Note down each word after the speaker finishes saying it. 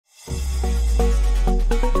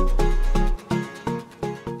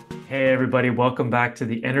everybody. Welcome back to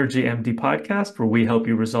the Energy MD podcast, where we help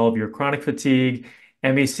you resolve your chronic fatigue,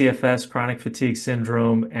 ME/CFS, chronic fatigue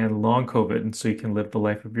syndrome, and long COVID, and so you can live the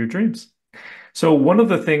life of your dreams. So, one of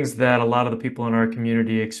the things that a lot of the people in our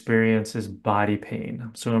community experience is body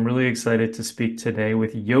pain. So, I'm really excited to speak today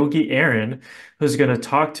with Yogi Aaron, who's going to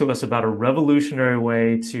talk to us about a revolutionary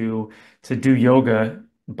way to do yoga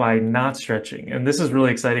by not stretching. And this is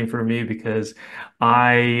really exciting for me because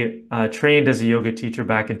I trained as a yoga teacher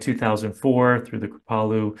back in 2004 through the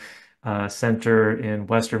Kripalu Center in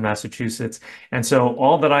Western Massachusetts. And so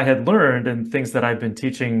all that I had learned and things that I've been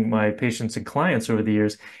teaching my patients and clients over the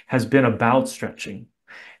years has been about stretching.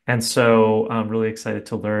 And so I'm really excited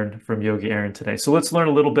to learn from Yogi Aaron today. So let's learn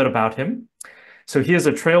a little bit about him. So he is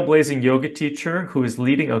a trailblazing yoga teacher who is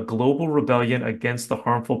leading a global rebellion against the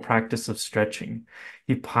harmful practice of stretching.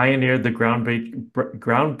 He pioneered the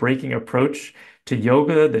groundbreaking approach to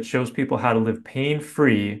yoga that shows people how to live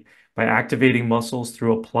pain-free by activating muscles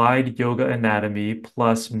through applied yoga anatomy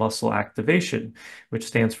plus muscle activation, which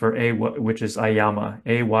stands for which is AYAMA,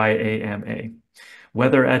 AYAMA.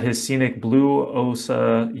 Whether at his scenic Blue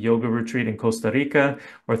Osa Yoga Retreat in Costa Rica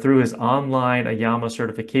or through his online AYAMA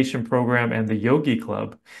certification program and the Yogi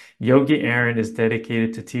Club, Yogi Aaron is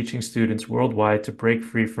dedicated to teaching students worldwide to break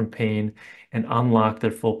free from pain and unlock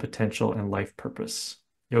their full potential and life purpose.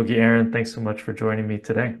 Yogi Aaron, thanks so much for joining me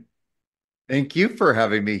today. Thank you for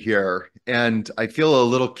having me here. And I feel a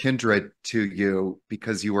little kindred to you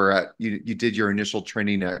because you did your initial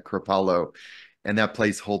training at Kripalu, and that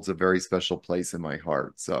place holds a very special place in my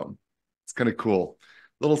heart. So it's kind of cool.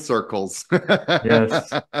 Little circles.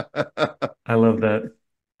 Yes, I love that.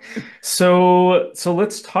 So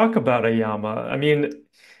let's talk about Ayama.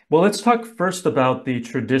 Well, let's talk first about the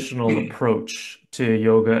traditional approach to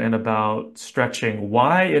yoga and about stretching.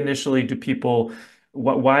 Why initially do people,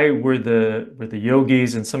 why were the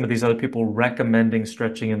yogis and some of these other people recommending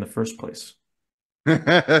stretching in the first place?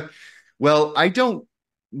 Well, I don't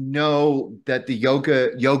know that the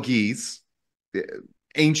yogis, the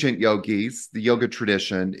ancient yogis, the yoga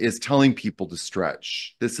tradition is telling people to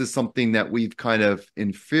stretch. This is something that we've kind of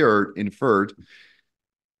inferred.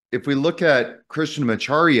 If we look at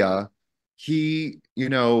Krishnamacharya, he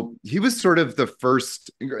was sort of the first.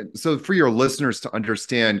 So for your listeners to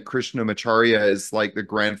understand, Krishnamacharya is like the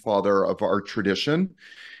grandfather of our tradition.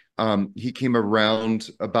 He came around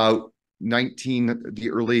about the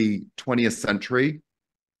early 20th century,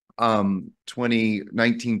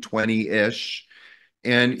 1920-ish.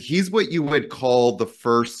 And he's what you would call the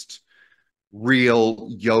first real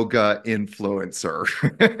yoga influencer.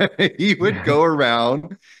 He would go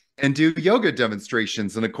around and do yoga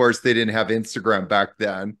demonstrations. And of course, they didn't have Instagram back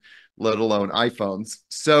then, let alone iPhones.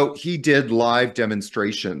 So he did live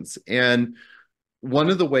demonstrations. And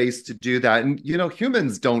one of the ways to do that, and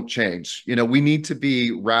humans don't change. We need to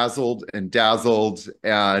be razzled and dazzled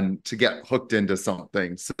and to get hooked into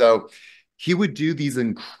something. So he would do these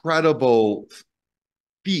incredible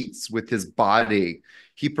feats with his body.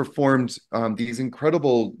 He performed these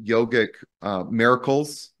incredible yogic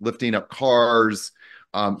miracles, lifting up cars.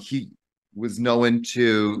 He was known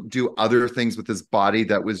to do other things with his body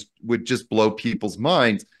that would just blow people's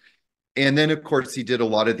minds. And then, of course, he did a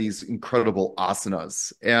lot of these incredible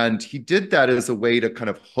asanas. And he did that as a way to kind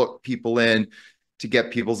of hook people in, to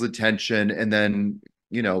get people's attention, and then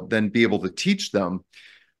be able to teach them.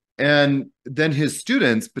 And then his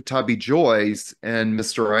students, Patabi Joyce and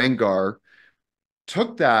Mr. Iyengar,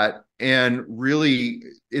 took that and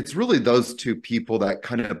it's really those two people that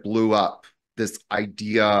kind of blew up this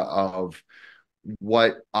idea of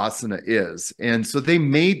what asana is. And so they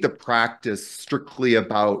made the practice strictly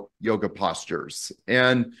about yoga postures.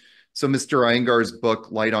 And so Mr. Iyengar's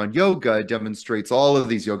book, Light on Yoga, demonstrates all of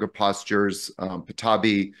these yoga postures,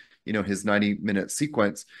 Patabi, his 90-minute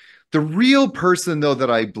sequence. The real person, though, that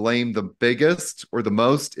I blame the biggest or the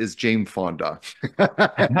most is Jane Fonda.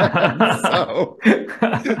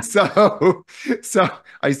 so, so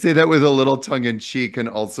I say that with a little tongue in cheek and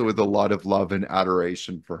also with a lot of love and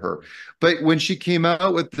adoration for her. But when she came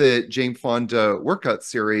out with the Jane Fonda workout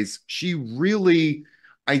series, she really,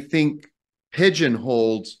 I think,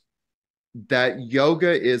 pigeonholed that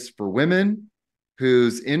yoga is for women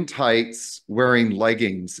who's in tights wearing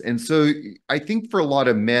leggings. And so I think for a lot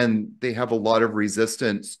of men, they have a lot of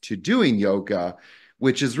resistance to doing yoga,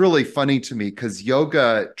 which is really funny to me because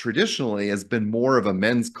yoga traditionally has been more of a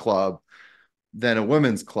men's club than a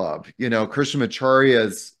women's club.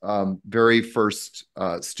 Krishnamacharya's very first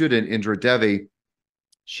student, Indra Devi,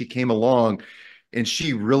 she came along and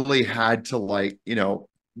she really had to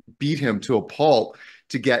beat him to a pulp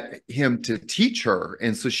to get him to teach her.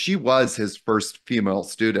 And so she was his first female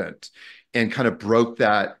student and kind of broke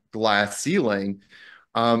that glass ceiling.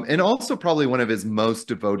 And also probably one of his most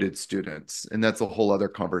devoted students. And that's a whole other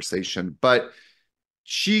conversation. But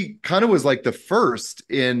she kind of was like the first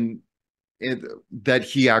in that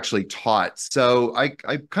he actually taught. So I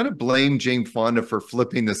kind of blame Jane Fonda for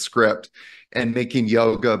flipping the script and making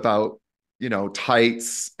yoga about,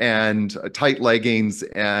 tights and tight leggings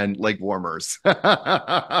and leg warmers. And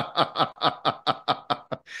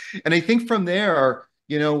I think from there,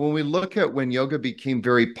 when we look at when yoga became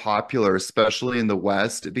very popular, especially in the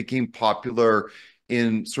West, it became popular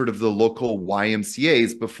in sort of the local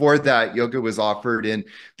YMCAs. Before that, yoga was offered in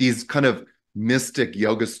these kind of mystic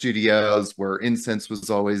yoga studios where incense was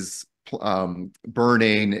always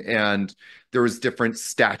burning, and there was different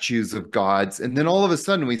statues of gods. And then all of a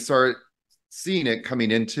sudden we start seeing it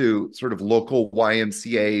coming into sort of local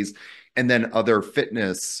YMCAs and then other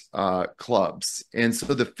fitness clubs. And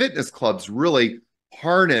so the fitness clubs really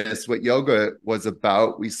harnessed what yoga was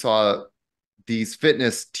about. We saw these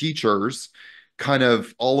fitness teachers kind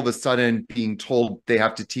of all of a sudden being told they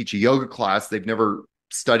have to teach a yoga class. They've never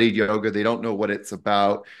studied yoga. They don't know what it's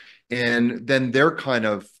about. And then they're kind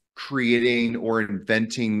of creating or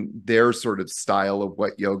inventing their sort of style of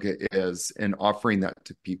what yoga is and offering that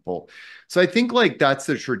to people. So I think like that's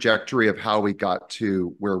the trajectory of how we got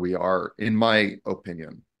to where we are, in my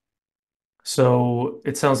opinion. So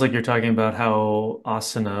it sounds like you're talking about how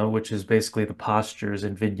asana, which is basically the postures,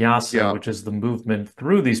 and vinyasa, Yeah. which is the movement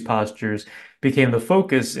through these postures, became the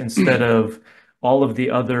focus instead of all of the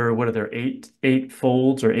other, what are there, eight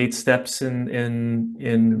folds or eight steps The eight in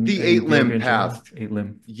yoga limb in general? path. Eight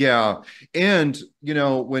limb. Yeah. And,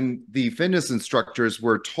 when the fitness instructors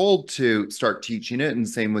were told to start teaching it, and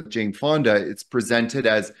same with Jane Fonda, it's presented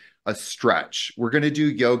as a stretch. We're going to do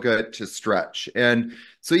yoga to stretch. And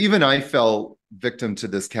so even I fell victim to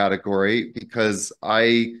this category because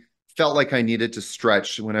I felt like I needed to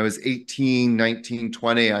stretch. When I was 18, 19,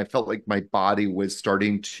 20, I felt like my body was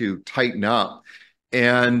starting to tighten up.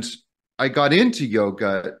 And I got into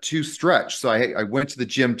yoga to stretch. So I went to the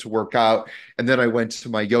gym to work out, and then I went to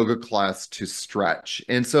my yoga class to stretch.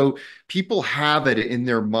 And so people have it in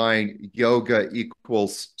their mind, yoga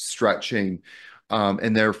equals stretching,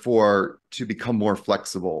 and therefore to become more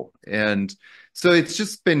flexible. And so it's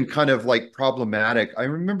just been kind of like problematic. I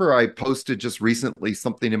remember I posted just recently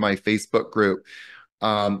something in my Facebook group.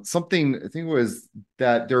 Something I think was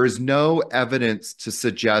that there is no evidence to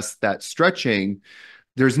suggest that stretching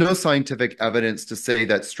there's no scientific evidence to say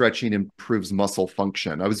that stretching improves muscle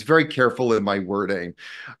function. I was very careful in my wording.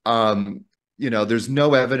 There's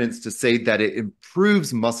no evidence to say that it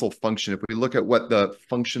improves muscle function. If we look at what the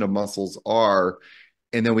function of muscles are,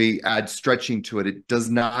 and then we add stretching to it, it does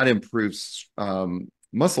not improve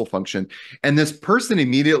muscle function. And this person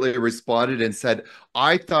immediately responded and said,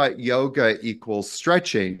 I thought yoga equals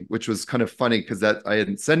stretching, which was kind of funny because that I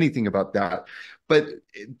hadn't said anything about that. But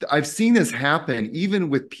I've seen this happen even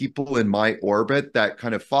with people in my orbit that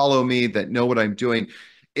kind of follow me, that know what I'm doing.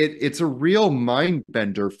 It's a real mind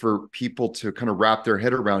bender for people to kind of wrap their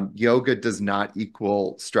head around. Yoga does not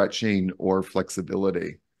equal stretching or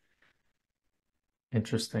flexibility.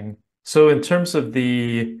 Interesting. So in terms of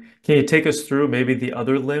can you take us through maybe the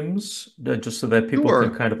other limbs, just so that people can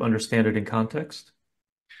Sure. kind of understand it in context?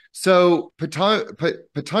 So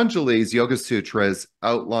Patanjali's Yoga Sutras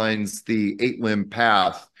outlines the eight limb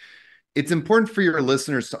path. It's important for your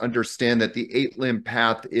listeners to understand that the eight limb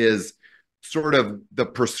path is sort of the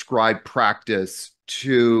prescribed practice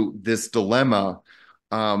to this dilemma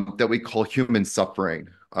that we call human suffering.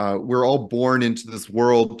 We're all born into this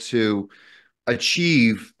world to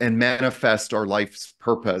achieve and manifest our life's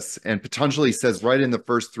purpose. And Patanjali says right in the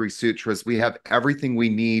first three sutras, we have everything we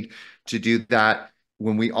need to do that.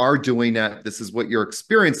 When we are doing that, this is what you're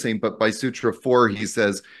experiencing. But by Sutra 4, he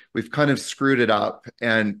says, we've kind of screwed it up.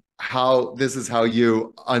 And this is how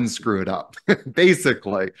you unscrew it up,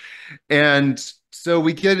 basically. And so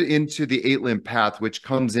we get into the eight limb path, which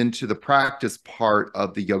comes into the practice part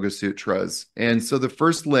of the Yoga Sutras. And so the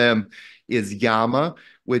first limb is yama,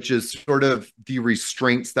 which is sort of the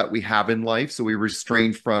restraints that we have in life. So we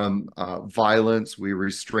restrain from violence, we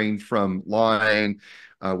restrain from lying,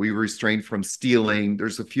 we restrain from stealing.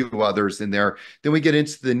 There's a few others in there. Then we get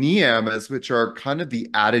into the niyamas, which are kind of the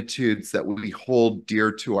attitudes that we hold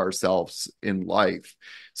dear to ourselves in life.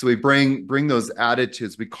 So we bring those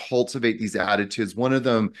attitudes, we cultivate these attitudes. One of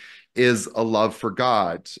them is a love for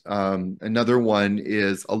God. Another one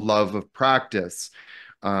is a love of practice.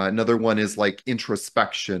 Another one is like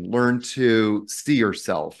introspection. Learn to see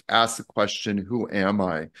yourself. Ask the question, who am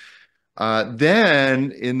I?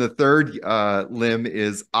 Then in the third limb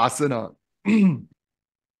is asana. And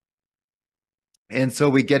so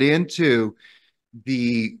we get into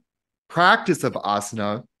the practice of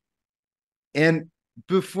asana. And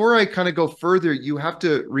before I kind of go further, you have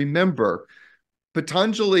to remember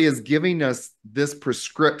Patanjali is giving us this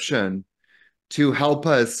prescription to help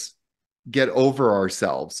us get over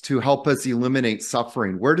ourselves, to help us eliminate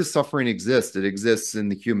suffering. Where does suffering exist? It exists in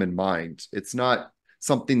the human mind. It's not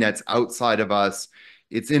something that's outside of us,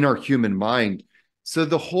 it's in our human mind. So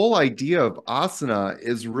the whole idea of asana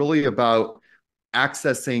is really about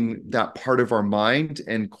accessing that part of our mind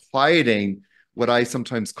and quieting what I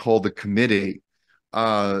sometimes call the committee.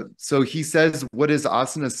 So he says, what is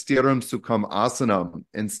asana? Stiram sukham asanam.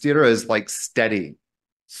 And stira is like steady,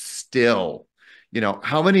 still. You know,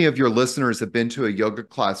 how many of your listeners have been to a yoga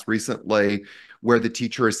class recently where the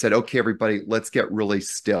teacher has said, okay, everybody, let's get really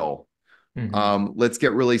still. Hmm. Let's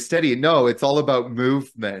get really steady. No, it's all about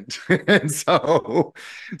movement. And so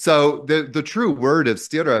the true word of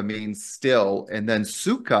stira means still. And then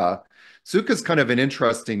sukha is kind of an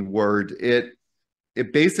interesting word. It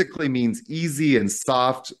basically means easy and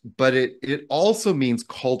soft, but it also means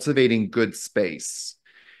cultivating good space.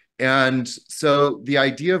 And so the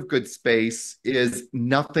idea of good space is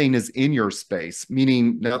nothing is in your space,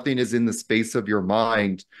 meaning nothing is in the space of your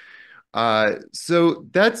mind. So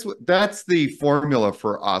that's the formula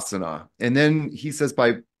for asana. And then he says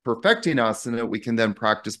by perfecting asana, we can then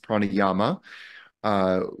practice pranayama,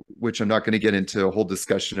 uh, which I'm not going to get into a whole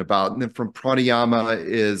discussion about. And then from pranayama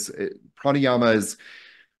is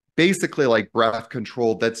basically like breath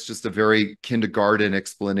control. That's just a very kindergarten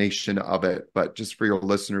explanation of it, but just for your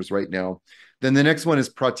listeners right now. Then the next one is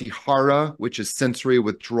pratyahara, which is sensory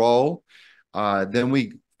withdrawal. Then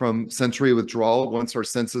we, from sensory withdrawal, once our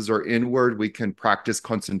senses are inward, we can practice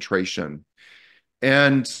concentration.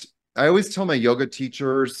 And I always tell my yoga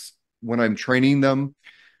teachers when I'm training them,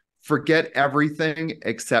 forget everything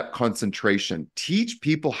except concentration. Teach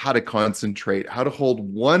people how to concentrate, how to hold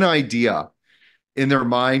one idea in their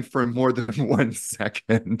mind for more than 1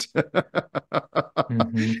 second.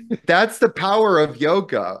 Hmm. That's the power of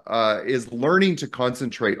yoga, is learning to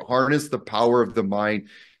concentrate, harness the power of the mind,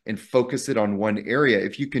 and focus it on one area.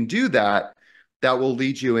 If you can do that, that will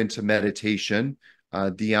lead you into meditation,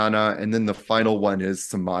 dhyana, and then the final one is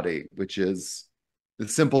samadhi, which is the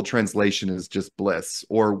simple translation is just bliss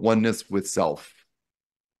or oneness with self.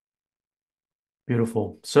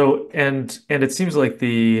 Beautiful. So, and it seems like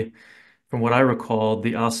from what I recall,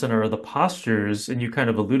 the asana or the postures, and you kind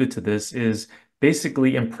of alluded to this, is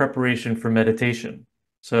basically in preparation for meditation.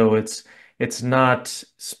 So it's not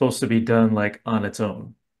supposed to be done like on its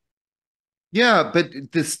own. Yeah, but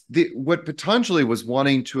what Patanjali was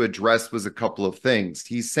wanting to address was a couple of things.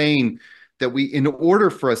 He's saying that in order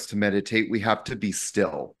for us to meditate, we have to be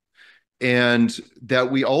still, and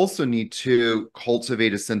that we also need to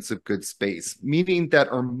cultivate a sense of good space, meaning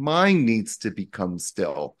that our mind needs to become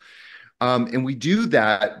still. And we do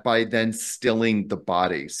that by then stilling the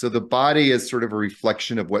body. So the body is sort of a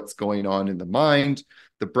reflection of what's going on in the mind.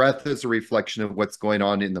 The breath is a reflection of what's going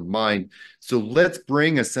on in the mind. So let's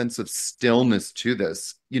bring a sense of stillness to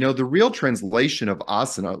this. You know, the real translation of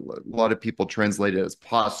asana, a lot of people translate it as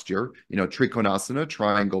posture, trikonasana,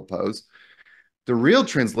 triangle pose. The real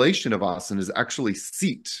translation of asana is actually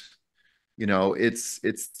seat.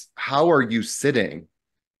 It's how are you sitting?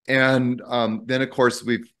 And then, of course,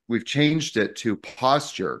 we've changed it to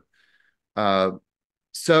posture. Uh,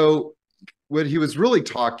 so what he was really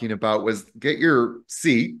talking about was get your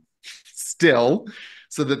seat still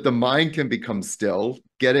so that the mind can become still.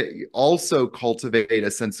 Get it. Also cultivate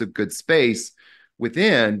a sense of good space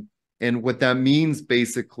within. And what that means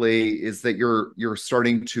basically is that you're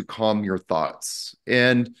starting to calm your thoughts.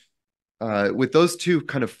 And with those two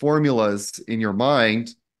kind of formulas in your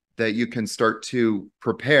mind, that you can start to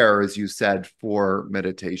prepare, as you said, for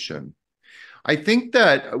meditation. I think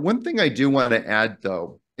that one thing I do want to add,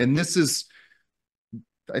 though, and I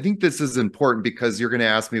think this is important because you're going to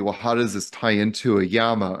ask me, well, how does this tie into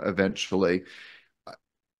AYAMA eventually?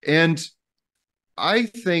 And I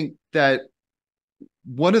think that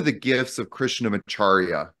one of the gifts of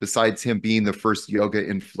Krishnamacharya, besides him being the first yoga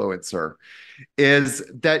influencer, is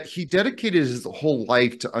that he dedicated his whole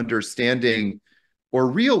life to understanding or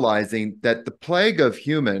realizing that the plague of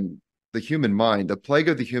the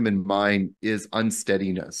human mind is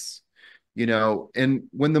unsteadiness. And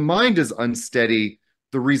when the mind is unsteady,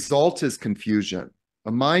 the result is confusion.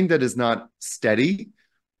 A mind that is not steady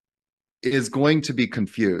is going to be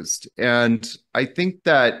confused. And I think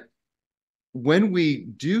that when we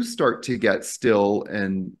do start to get still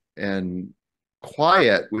and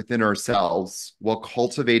quiet within ourselves while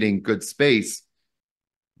cultivating good space,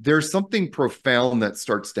 there's something profound that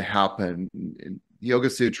starts to happen. Yoga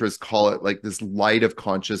Sutras call it like this light of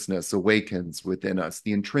consciousness awakens within us.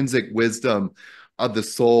 The intrinsic wisdom of the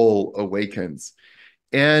soul awakens.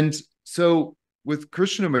 And so with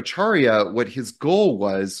Krishnamacharya, what his goal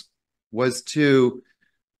was to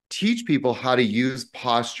teach people how to use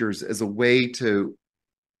postures as a way to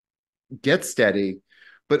get steady,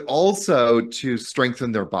 but also to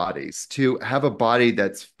strengthen their bodies, to have a body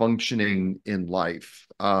that's functioning in life,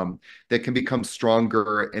 that can become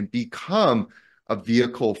stronger and become a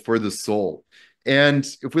vehicle for the soul. And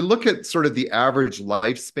if we look at sort of the average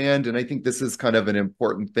lifespan, and I think this is kind of an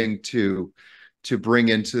important thing to bring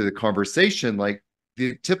into the conversation, like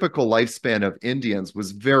the typical lifespan of Indians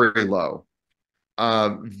was very low,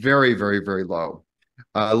 very, very, very low.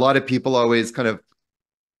 A lot of people always kind of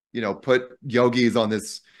put yogis on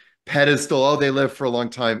this pedestal. Oh, they live for a long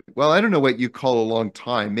time. Well, I don't know what you call a long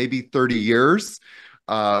time. Maybe 30 years,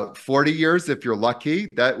 40 years if you're lucky.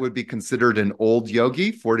 That would be considered an old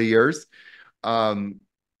yogi, 40 years. Um,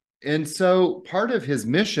 and so part of his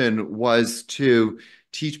mission was to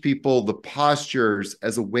teach people the postures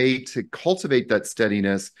as a way to cultivate that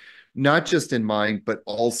steadiness, not just in mind, but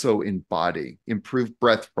also in body, improve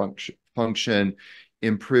breath function,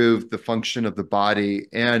 improve the function of the body,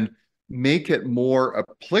 and make it more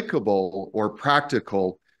applicable or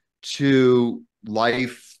practical to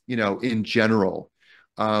life, in general.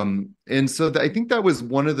 And so I think that was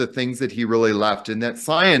one of the things that he really left. And that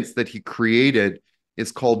science that he created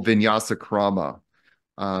is called Vinyasa Krama.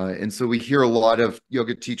 And so we hear a lot of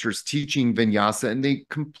yoga teachers teaching vinyasa, and they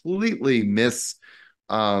completely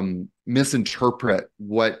misinterpret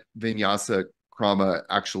what vinyasa krama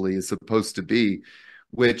actually is supposed to be,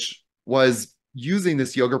 which was using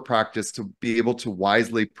this yoga practice to be able to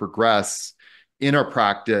wisely progress in our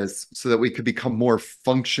practice so that we could become more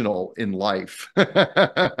functional in life.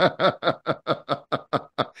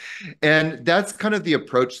 And that's kind of the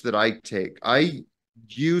approach that I take. I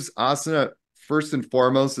use asana first and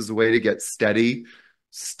foremost as a way to get steady,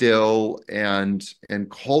 still, and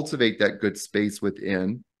cultivate that good space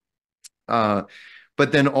within.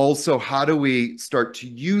 But then also, how do we start to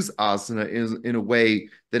use asana in a way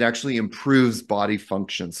that actually improves body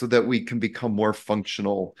function so that we can become more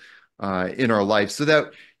functional in our life? So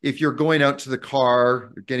that if you're going out to the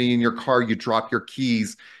car, you're getting in your car, you drop your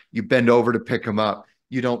keys, you bend over to pick them up,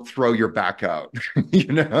 you don't throw your back out,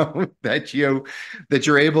 that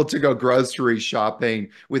you're able to go grocery shopping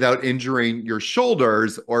without injuring your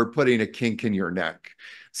shoulders or putting a kink in your neck.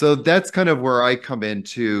 So that's kind of where I come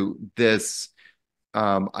into this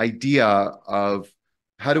idea of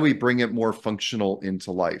how do we bring it more functional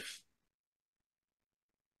into life?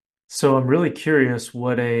 So I'm really curious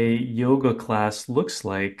what a yoga class looks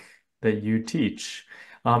like that you teach.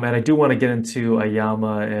 And I do want to get into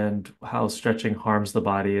AYAMA and how stretching harms the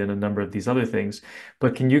body and a number of these other things.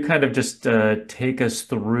 But can you kind of just take us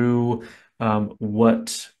through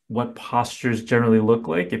what postures generally look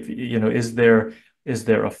like? If is there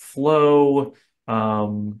a flow?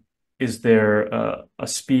 Is there a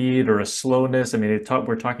speed or a slowness? I mean,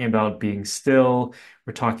 we're talking about being still.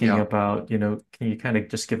 We're talking Yeah. about, can you kind of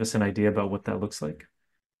just give us an idea about what that looks like?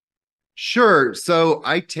 Sure. So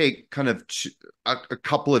I take kind of a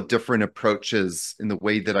couple of different approaches in the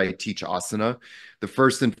way that I teach asana. The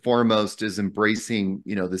first and foremost is embracing,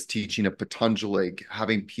 this teaching of Patanjali,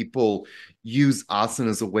 having people use asana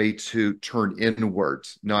as a way to turn inward,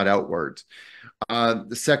 not outward.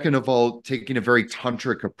 The second of all, taking a very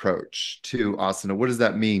tantric approach to asana. What does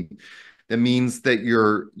that mean? That means that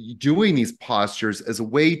you're doing these postures as a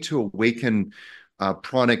way to awaken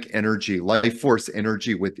pranic energy, life force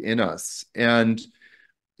energy within us. And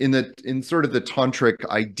in sort of the tantric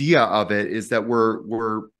idea of it is that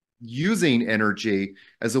we're using energy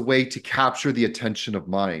as a way to capture the attention of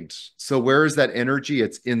mind. So where is that energy?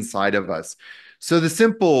 It's inside of us. So the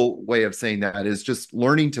simple way of saying that is just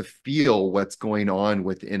learning to feel what's going on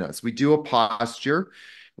within us. We do a posture,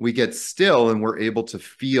 we get still, and we're able to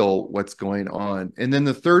feel what's going on. And then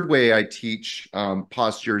the third way I teach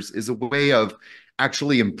postures is a way of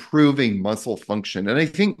actually improving muscle function. And I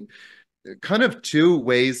think kind of two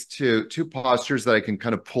postures that I can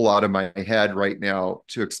kind of pull out of my head right now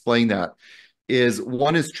to explain that is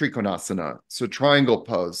one is trikonasana, so triangle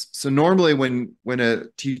pose. So normally when a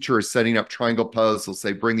teacher is setting up triangle pose, they'll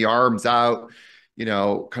say bring the arms out,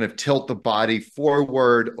 kind of tilt the body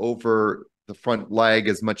forward over the front leg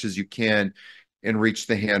as much as you can and reach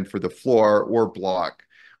the hand for the floor or block.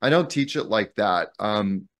 I don't teach it like that.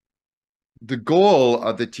 The goal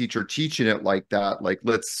of the teacher teaching it like that, like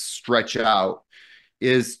let's stretch out,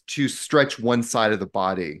 is to stretch one side of the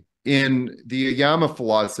body. In the AYAMA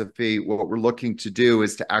philosophy, what we're looking to do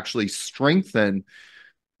is to actually strengthen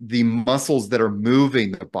the muscles that are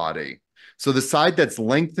moving the body. So the side that's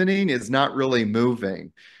lengthening is not really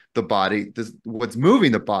moving the body. What's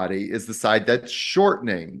moving the body is the side that's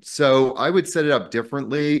shortening. So I would set it up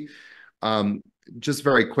differently. Um, just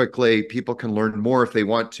very quickly, people can learn more if they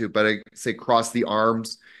want to, but I say cross the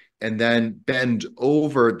arms and then bend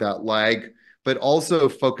over that leg, but also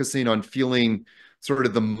focusing on feeling sort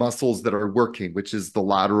of the muscles that are working, which is the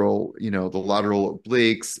lateral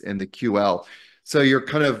obliques and the QL. So you're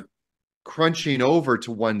kind of crunching over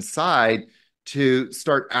to one side to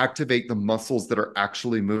start activate the muscles that are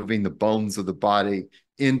actually moving the bones of the body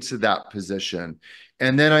into that position.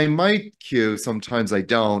 And then I might cue, sometimes I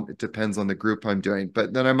don't, it depends on the group I'm doing,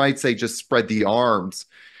 but then I might say just spread the arms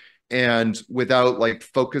and without like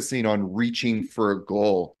focusing on reaching for a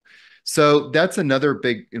goal. So that's another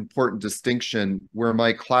big important distinction where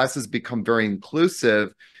my classes become very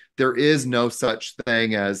inclusive. There is no such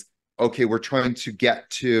thing as, okay, we're trying to get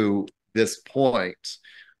to this point.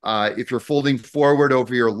 If you're folding forward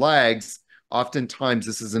over your legs, oftentimes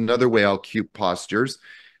this is another way I'll cue postures.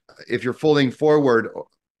 If you're folding forward,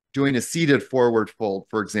 doing a seated forward fold,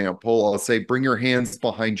 for example, I'll say bring your hands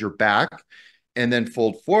behind your back and then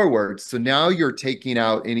fold forward. So now you're taking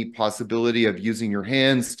out any possibility of using your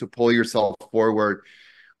hands to pull yourself forward.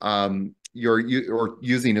 Or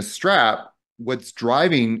using a strap. What's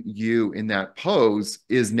driving you in that pose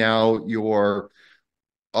is now your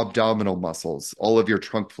abdominal muscles, all of your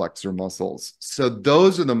trunk flexor muscles. So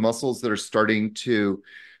those are the muscles that are starting to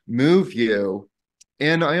move you.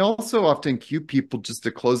 And I also often cue people just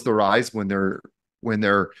to close their eyes when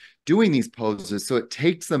they're doing these poses. So it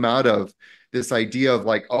takes them out of this idea of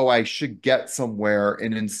like, oh, I should get somewhere,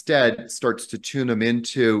 and instead starts to tune them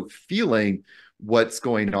into feeling what's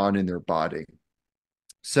going on in their body.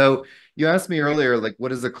 So you asked me earlier, like, what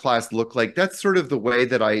does a class look like? That's sort of the way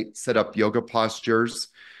that I set up yoga postures.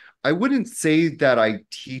 I wouldn't say that I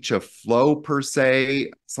teach a flow per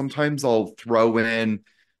se. Sometimes I'll throw in,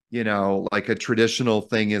 like a traditional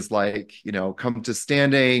thing is like, come to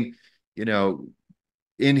standing, you know,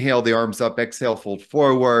 inhale the arms up, exhale, fold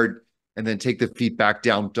forward, and then take the feet back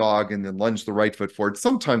down dog and then lunge the right foot forward.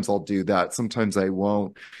 Sometimes I'll do that. Sometimes I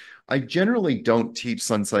won't. I generally don't teach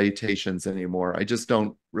sun salutations anymore. I just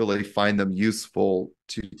don't really find them useful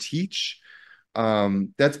to teach.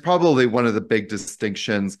 That's probably one of the big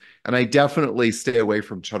distinctions. And I definitely stay away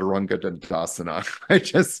from Chaturanga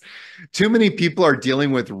Dandasana. Too many people are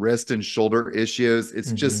dealing with wrist and shoulder issues. It's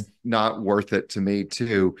Hmm. just not worth it to me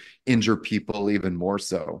to injure people even more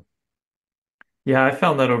so. Yeah, I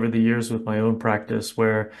found that over the years with my own practice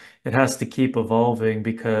where it has to keep evolving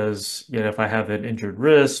because, if I have an injured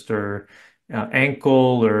wrist or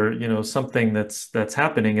ankle or, something that's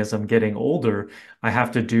happening as I'm getting older, I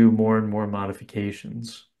have to do more and more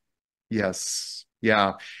modifications. Yes.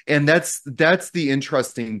 Yeah. And that's the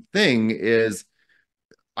interesting thing is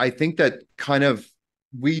I think that kind of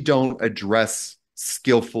we don't address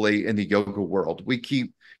skillfully in the yoga world. We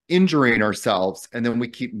keep injuring ourselves and then we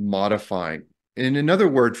keep modifying. And another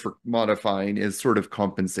word for modifying is sort of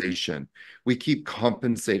compensation. We keep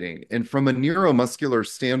compensating. And from a neuromuscular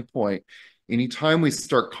standpoint, anytime we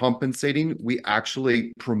start compensating, we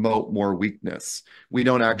actually promote more weakness. We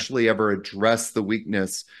don't actually ever address the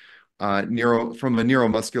weakness from a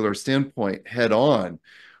neuromuscular standpoint head on.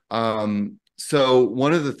 So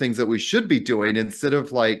one of the things that we should be doing instead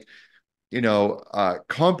of like,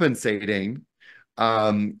 compensating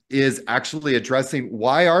is actually addressing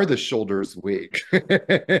why are the shoulders weak,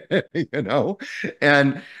 you know?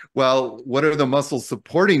 And well, what are the muscles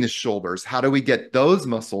supporting the shoulders? How do we get those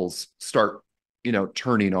muscles start,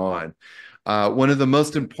 turning on? One of the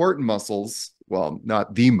most important muscles, well,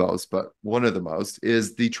 not the most, but one of the most,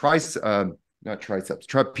 is the not triceps,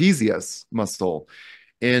 trapezius muscle.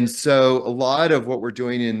 And so a lot of what we're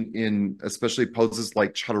doing in especially poses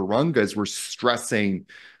like chaturanga is we're stressing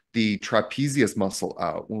the trapezius muscle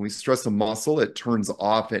out. When we stress a muscle, it turns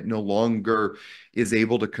off. It no longer is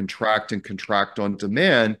able to contract and contract on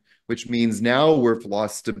demand, which means now we've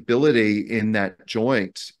lost stability in that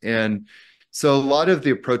joint. And so a lot of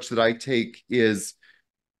the approach that I take is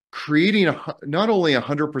creating not only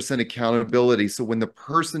 100% accountability. So when the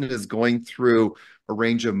person is going through a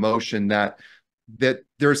range of motion that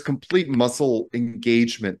there's complete muscle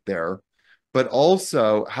engagement there, but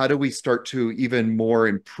also how do we start to even more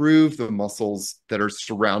improve the muscles that are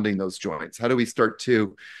surrounding those joints? How do we start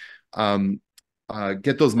to um,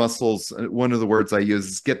 get those muscles. One of the words I use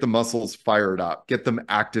is get the muscles fired up, get them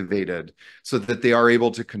activated so that they are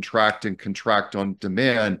able to contract and contract on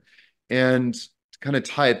demand. And to kind of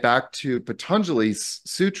tie it back to Patanjali's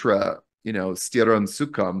sutra, stiram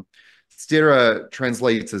sukham. Stira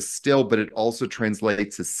translates as still, but it also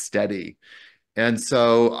translates as steady. And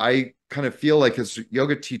so I kind of feel like as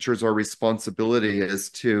yoga teachers, our responsibility is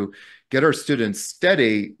to get our students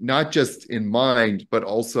steady, not just in mind, but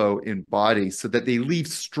also in body, so that they leave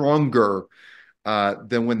stronger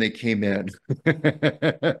than when they came in.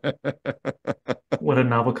 What a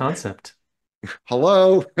novel concept.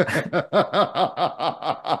 Hello.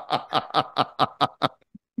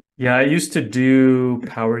 Yeah, I used to do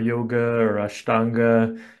power yoga or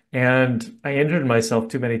Ashtanga, and I injured myself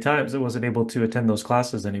too many times. I wasn't able to attend those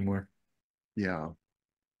classes anymore. Yeah.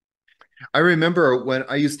 I remember when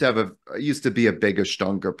I used to be a big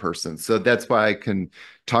Ashtanga person, so that's why I can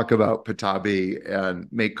talk about Patabi and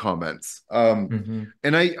make comments. Hmm.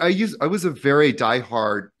 And I was a very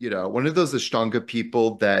diehard, one of those Ashtanga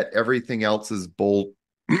people that everything else is bull,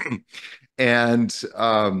 and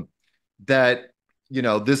that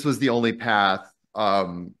this was the only path.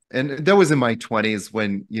 And that was in my 20s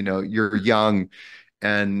when you're young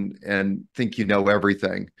and think you know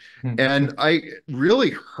everything. And I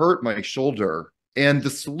really hurt my shoulder. And the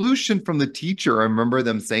solution from the teacher, I remember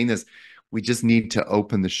them saying this, we just need to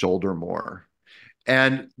open the shoulder more.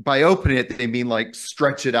 And by open it, they mean like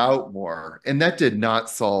stretch it out more. And that did not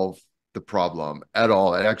solve the problem at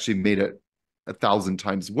all. It actually made it 1,000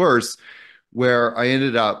 times worse, where I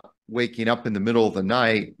ended up waking up in the middle of the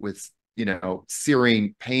night with,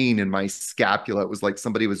 searing pain in my scapula. It was like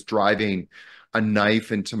somebody was driving a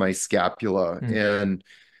knife into my scapula.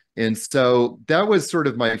 And so that was sort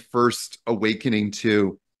of my first awakening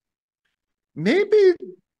to maybe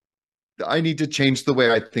I need to change the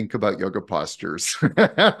way I think about yoga postures.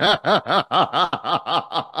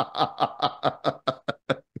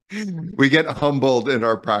 We get humbled in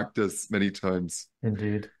our practice many times.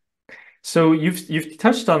 Indeed. So you've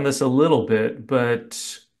touched on this a little bit,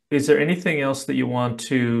 but is there anything else that you want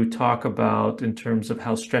to talk about in terms of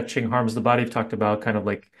how stretching harms the body? You've talked about kind of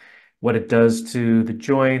like what it does to the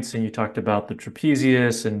joints, and you talked about the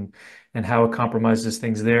trapezius and how it compromises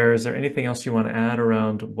things there. Is there anything else you want to add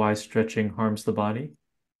around why stretching harms the body?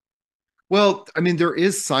 Well, I mean, there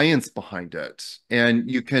is science behind it,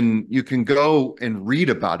 and you can go and read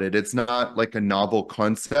about it. It's not like a novel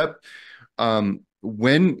concept.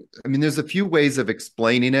 There's a few ways of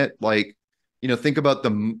explaining it. Like, think about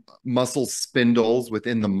the muscle spindles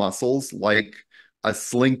within the muscles, like a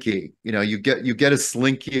slinky. You get a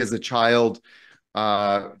slinky as a child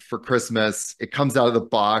for Christmas. It comes out of the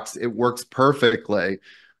box. It works perfectly,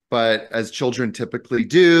 but as children typically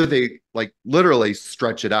do, they like literally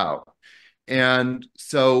stretch it out. And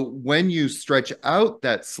so when you stretch out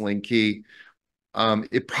that slinky,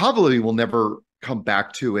 it probably will never come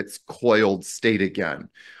back to its coiled state again.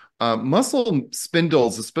 Muscle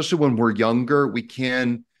spindles, especially when we're younger, we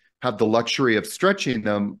can have the luxury of stretching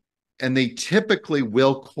them, and they typically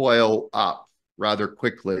will coil up rather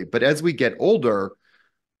quickly. But as we get older,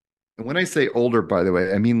 and when I say older, by the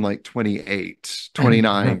way, I mean like 28,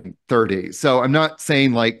 29, 30. So I'm not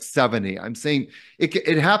saying like 70. I'm saying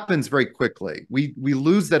it happens very quickly. We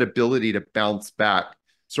lose that ability to bounce back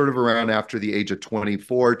sort of around after the age of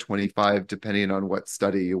 24, 25, depending on what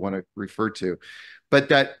study you want to refer to. But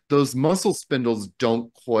that those muscle spindles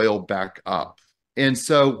don't coil back up. And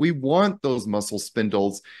so we want those muscle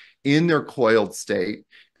spindles in their coiled state.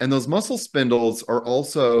 And those muscle spindles are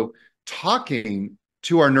also talking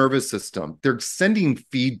to our nervous system. They're sending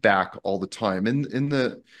feedback all the time. And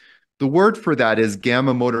the word for that is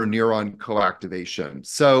gamma motor neuron coactivation.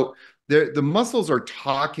 So the muscles are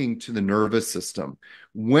talking to the nervous system.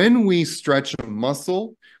 When we stretch a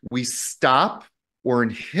muscle, we stop or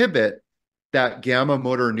inhibit that gamma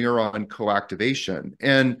motor neuron coactivation.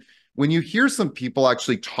 And when you hear some people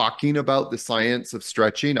actually talking about the science of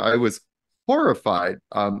stretching, I was horrified.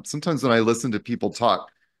 Sometimes when I listen to people talk,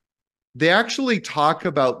 they actually talk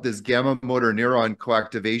about this gamma motor neuron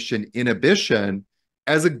coactivation inhibition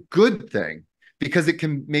as a good thing because it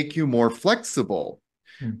can make you more flexible.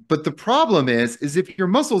 But the problem is if your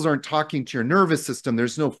muscles aren't talking to your nervous system,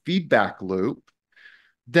 there's no feedback loop,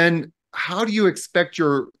 then how do you expect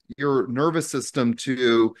your nervous system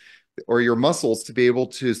to or your muscles to be able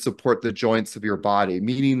to support the joints of your body,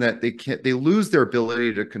 meaning that they lose their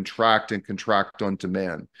ability to contract and contract on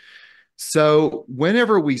demand. So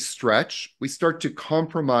whenever we stretch, we start to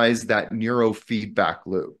compromise that neurofeedback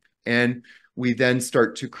loop. And we then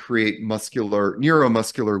start to create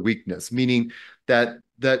neuromuscular weakness, meaning that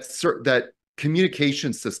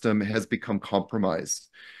communication system has become compromised.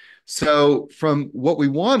 So from what we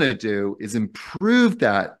want to do is improve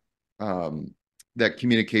that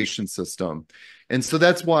communication system. And so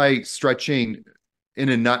that's why stretching in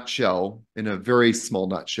a nutshell, in a very small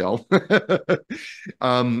nutshell,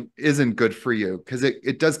 isn't good for you because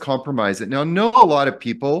it does compromise it. Now, I know a lot of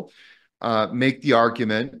people make the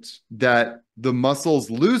argument that the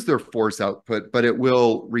muscles lose their force output, but it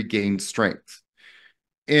will regain strength.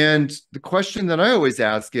 And the question that I always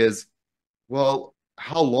ask is, well,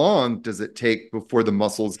 how long does it take before the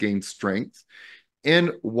muscles gain strength?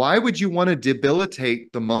 And why would you want to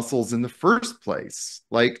debilitate the muscles in the first place?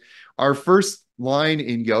 Like our first line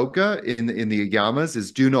in yoga in the AYAMAs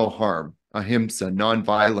is do no harm, ahimsa,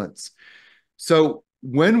 nonviolence. So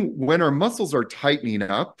when our muscles are tightening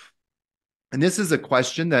up, and this is a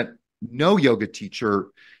question that no yoga teacher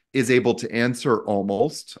is able to answer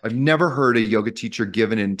almost. I've never heard a yoga teacher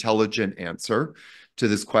give an intelligent answer to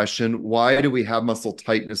this question. Why do we have muscle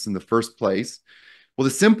tightness in the first place? Well,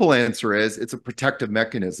 the simple answer is it's a protective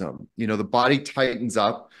mechanism. You know, the body tightens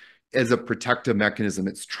up as a protective mechanism.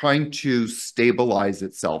 It's trying to stabilize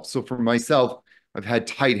itself. So for myself, I've had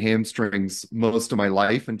tight hamstrings most of my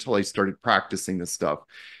life until I started practicing this stuff.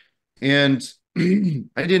 And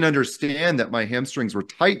I didn't understand that my hamstrings were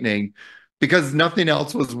tightening because nothing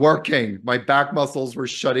else was working. My back muscles were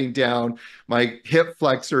shutting down. My hip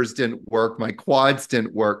flexors didn't work. My quads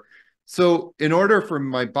didn't work. So in order for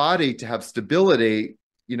my body to have stability,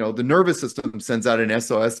 you know, the nervous system sends out an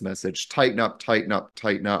SOS message, tighten up, tighten up,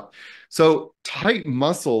 tighten up. So tight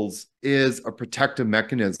muscles is a protective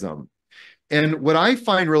mechanism. And what I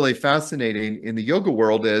find really fascinating in the yoga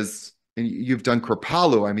world is, and you've done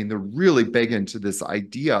Kripalu, I mean, they're really big into this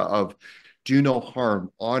idea of do no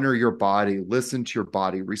harm, honor your body, listen to your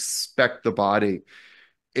body, respect the body.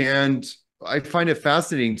 And I find it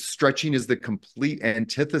fascinating. Stretching is the complete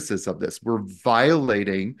antithesis of this. We're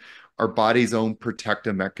violating our body's own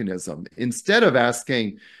protective mechanism. Instead of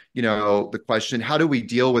asking, you know, the question, how do we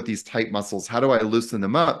deal with these tight muscles? How do I loosen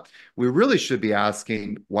them up? We really should be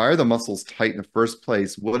asking, why are the muscles tight in the first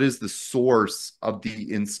place? What is the source of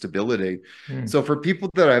the instability? Mm. So for people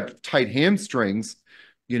that have tight hamstrings,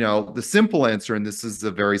 you know, the simple answer, and this is a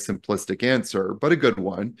very simplistic answer, but a good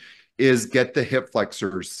one, is get the hip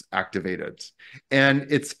flexors activated. And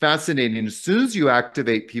it's fascinating. As soon as you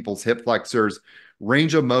activate people's hip flexors,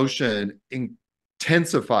 range of motion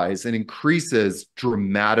intensifies and increases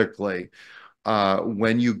dramatically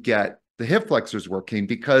when you get the hip flexors working,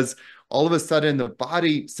 because all of a sudden the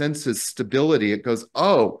body senses stability. It goes,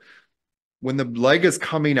 oh, when the leg is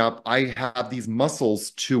coming up, I have these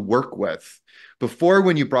muscles to work with. Before,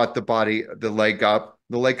 when you brought the leg up,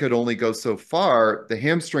 the leg could only go so far. The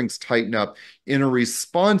hamstrings tighten up in a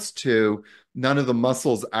response to none of the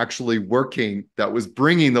muscles actually working that was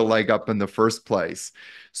bringing the leg up in the first place.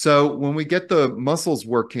 So when we get the muscles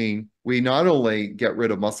working, we not only get rid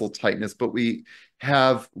of muscle tightness, but we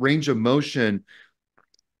have range of motion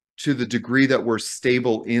to the degree that we're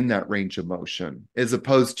stable in that range of motion, as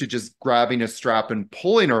opposed to just grabbing a strap and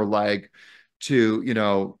pulling our leg to, you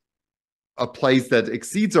know, a place that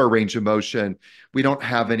exceeds our range of motion. We don't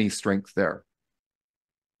have any strength there.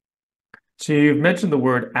 So you've mentioned the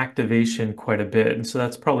word activation quite a bit, and so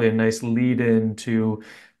that's probably a nice lead in to,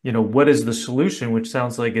 what is the solution, which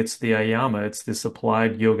sounds like it's the AYAMA, it's this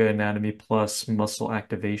applied yoga anatomy plus muscle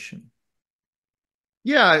activation.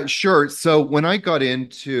 Yeah, sure. So when I got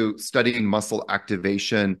into studying muscle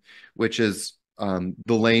activation, which is the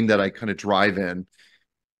lane that I kind of drive in,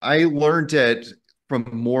 I learned it from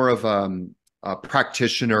more of a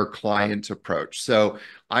practitioner client approach. So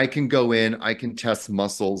I can go in, I can test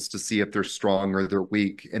muscles to see if they're strong or they're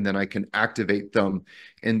weak, and then I can activate them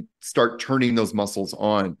and start turning those muscles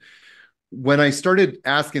on. When I started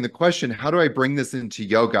asking the question, how do I bring this into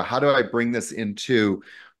yoga? How do I bring this into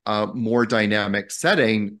a more dynamic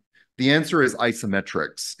setting? The answer is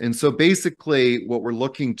isometrics. And so basically, what we're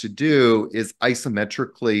looking to do is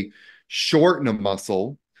isometrically shorten a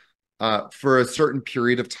muscle for a certain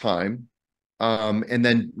period of time, and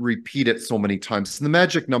then repeat it so many times. So the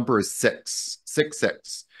magic number is six, six,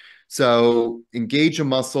 six. So engage a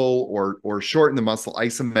muscle or shorten the muscle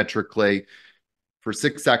isometrically for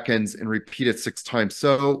 6 seconds and repeat it 6 times.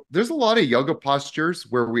 So there's a lot of yoga postures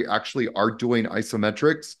where we actually are doing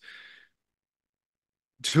isometrics.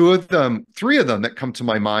 Three of them that come to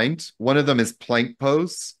my mind. One of them is plank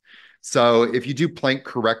pose. So if you do plank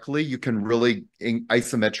correctly, you can really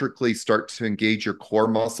isometrically start to engage your core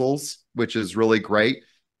muscles, which is really great.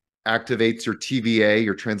 Activates your TVA,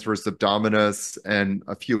 your transverse abdominis, and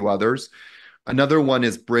a few others. Another one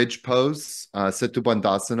is bridge pose, Setu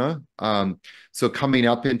Bandhasana. So coming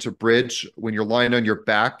up into bridge, when you're lying on your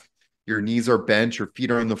back, your knees are bent, your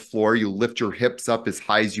feet are on the floor, you lift your hips up as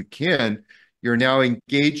high as you can. You're now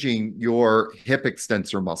engaging your hip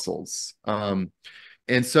extensor muscles. And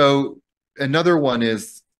so another one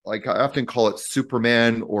is like I often call it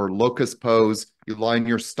Superman or locust pose. You lie on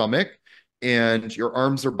your stomach and your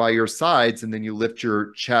arms are by your sides, and then you lift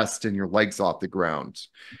your chest and your legs off the ground.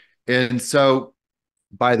 And so,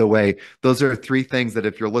 by the way, those are three things that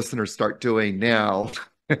if your listeners start doing now,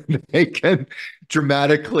 they can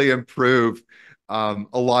dramatically improve a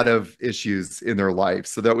lot of issues in their life.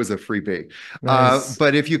 So that was a freebie. Nice.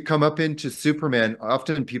 But if you come up into Superman,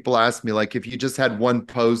 often people ask me, like, if you just had one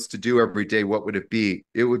pose to do every day, what would it be?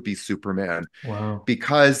 It would be Superman, Wow.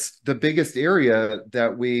 because the biggest area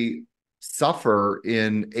that we suffer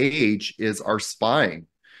in age is our spine.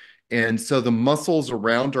 And so the muscles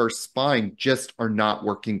around our spine just are not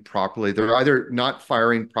working properly. They're either not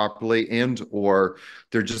firing properly and or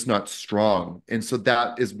they're just not strong. And so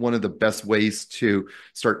that is one of the best ways to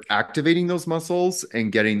start activating those muscles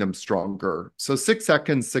and getting them stronger. So 6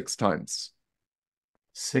 seconds, 6 times.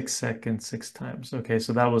 6 seconds, 6 times. Okay,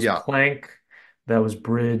 so that was Yeah. plank, that was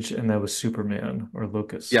bridge, and that was Superman or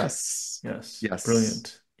locust. Yes. Yes, Yes.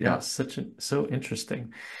 brilliant. Yeah, Yeah. so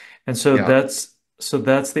interesting. And so Yeah. that's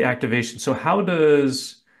the activation. So how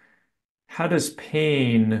does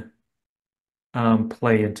pain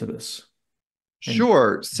play into this? And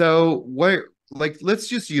Sure. So what, like, let's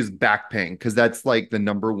just use back pain because that's like the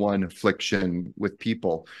number one affliction with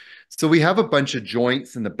people. So we have a bunch of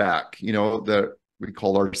joints in the back, that we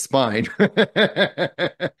call our spine.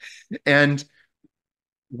 And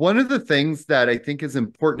one of the things that I think is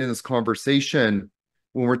important in this conversation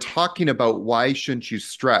when we're talking about why shouldn't you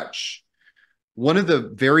stretch, one of the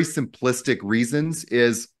very simplistic reasons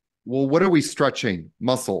is, well, what are we stretching?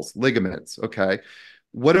 Muscles, ligaments. Okay.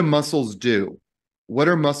 What do muscles do? What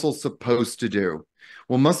are muscles supposed to do?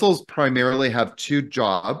 Well, muscles primarily have two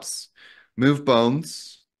jobs: move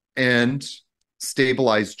bones and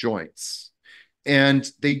stabilize joints. And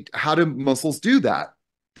how do muscles do that?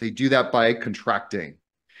 They do that by contracting.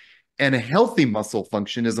 And a healthy muscle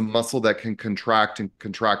function is a muscle that can contract and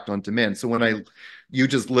contract on demand. So you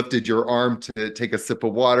just lifted your arm to take a sip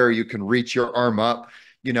of water, you can reach your arm up,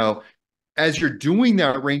 you know, as you're doing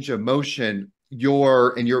that range of motion,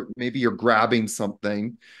 maybe you're grabbing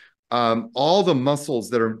something. All the muscles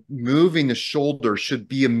that are moving the shoulder should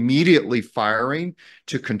be immediately firing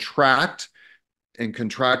to contract and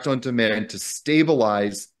contract on demand to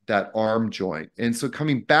stabilize that arm joint. And so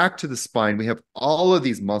coming back to the spine, we have all of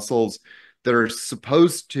these muscles that are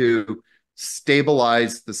supposed to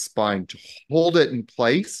stabilize the spine, to hold it in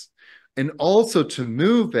place, and also to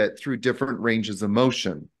move it through different ranges of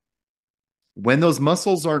motion. When those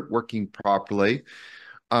muscles aren't working properly,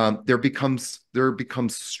 there becomes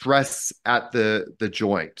stress at the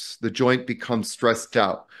joint. The joint becomes stressed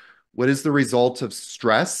out. What is the result of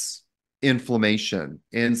stress? Inflammation.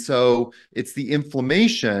 And so it's the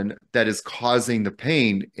inflammation that is causing the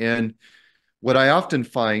pain. And what I often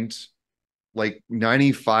find, like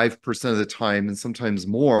 95% of the time, and sometimes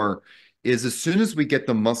more, is as soon as we get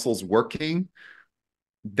the muscles working,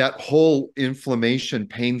 that whole inflammation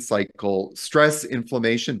pain cycle, stress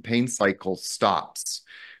inflammation pain cycle stops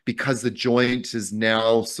because the joint is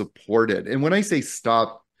now supported. And when I say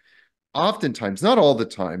stop, oftentimes, not all the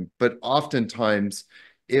time, but oftentimes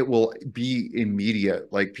it will be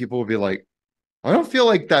immediate. Like people will be like, I don't feel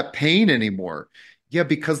like that pain anymore. Yeah,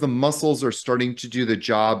 because the muscles are starting to do the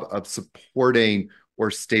job of supporting or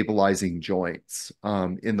stabilizing joints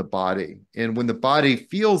in the body. And when the body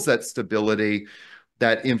feels that stability,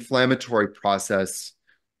 that inflammatory process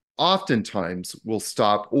oftentimes will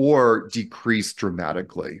stop or decrease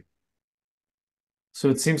dramatically. so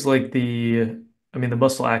it seems like the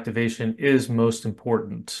muscle activation is most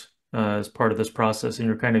important as part of this process, and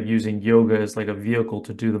you're kind of using yoga as like a vehicle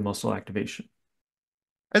to do the muscle activation.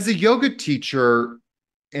 As a yoga teacher,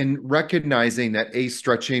 and recognizing that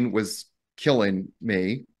stretching was killing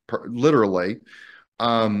me, literally,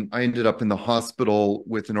 I ended up in the hospital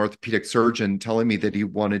with an orthopedic surgeon telling me that he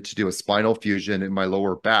wanted to do a spinal fusion in my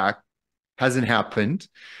lower back. Hasn't happened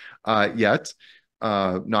yet,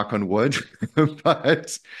 knock on wood,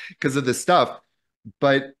 but because of this stuff.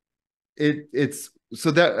 But it's so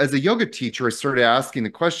that as a yoga teacher, I started asking the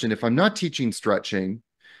question, if I'm not teaching stretching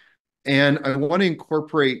and I want to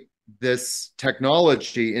incorporate this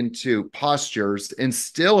technology into postures and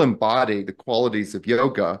still embody the qualities of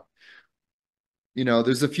yoga,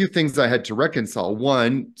 there's a few things I had to reconcile.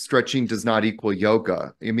 One, stretching does not equal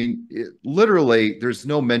yoga. I mean, literally, there's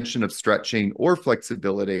no mention of stretching or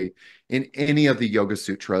flexibility in any of the Yoga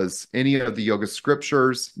Sutras, any of the yoga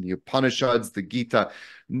scriptures, the Upanishads, the Gita.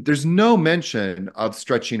 There's no mention of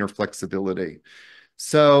stretching or flexibility.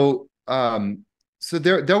 So, so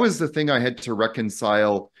there, that was the thing I had to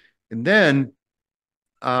reconcile. And then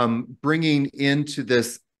bringing into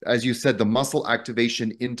this, as you said, the muscle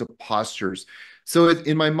activation into postures. So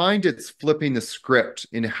in my mind, it's flipping the script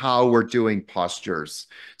in how we're doing postures.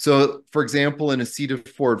 So, for example, in a seated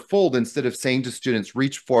forward fold, instead of saying to students,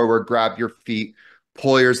 reach forward, grab your feet,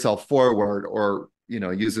 pull yourself forward, or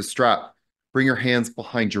use a strap, bring your hands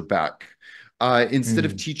behind your back. Instead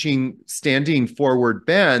of Mm. teaching standing forward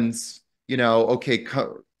bends, okay,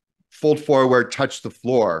 fold forward, touch the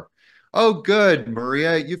floor. Oh, good,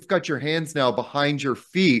 Maria. You've got your hands now behind your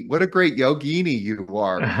feet. What a great yogini you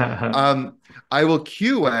are. Um, I will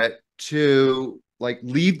cue it to like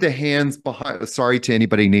leave the hands behind. Sorry to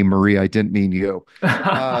anybody named Maria. I didn't mean you.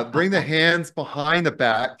 Bring the hands behind the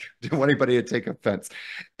back. Don't want anybody to take offense.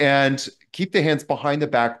 And keep the hands behind the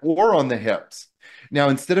back or on the hips. Now,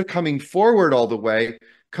 instead of coming forward all the way,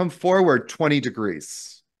 come forward 20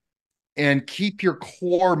 degrees and keep your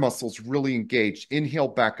core muscles really engaged. Inhale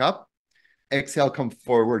back up. Exhale, come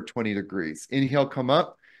forward 20 degrees. Inhale, come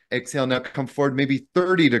up. Exhale, now come forward maybe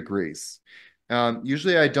 30 degrees.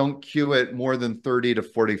 Usually I don't cue it more than 30 to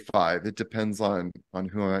 45. It depends on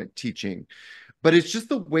who I'm teaching. But it's just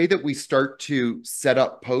the way that we start to set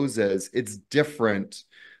up poses. It's different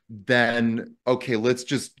than, okay, let's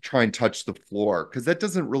just try and touch the floor, because that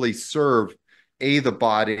doesn't really serve the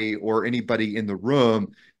body or anybody in the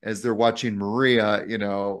room as they're watching Maria,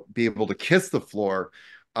 be able to kiss the floor.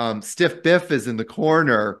 Stiff Biff is in the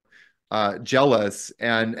corner, jealous,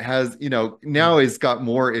 and has, now he's got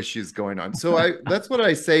more issues going on. So that's what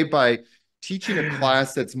I say by teaching a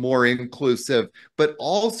class that's more inclusive, but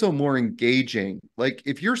also more engaging. Like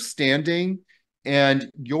if you're standing and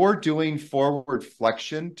you're doing forward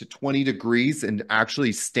flexion to 20 degrees and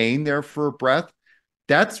actually staying there for a breath,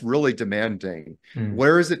 that's really demanding. Mm.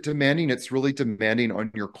 Where is it demanding? It's really demanding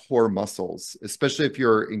on your core muscles, especially if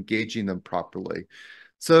you're engaging them properly.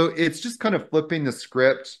 So it's just kind of flipping the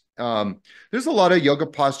script. There's a lot of yoga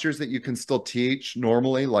postures that you can still teach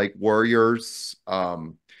normally, like warriors,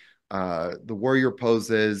 the warrior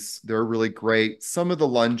poses. They're really great. Some of the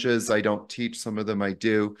lunges I don't teach, some of them I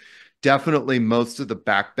do. Definitely most of the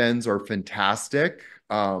back bends are fantastic,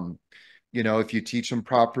 if you teach them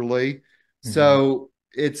properly. Mhm. So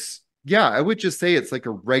yeah, I would just say it's like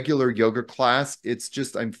a regular yoga class. It's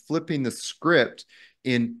just I'm flipping the script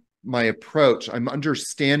in my approach. I'm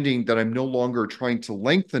understanding that I'm no longer trying to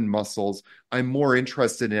lengthen muscles. I'm more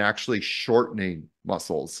interested in actually shortening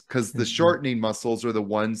muscles, because the Mhm. shortening muscles are the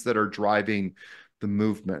ones that are driving the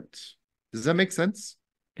movement. Does that make sense?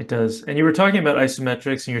 It does. And you were talking about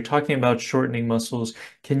isometrics and you're talking about shortening muscles.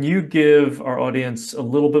 Can you give our audience a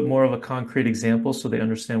little bit more of a concrete example so they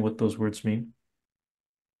understand what those words mean?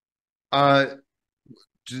 Uh,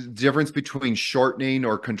 difference between shortening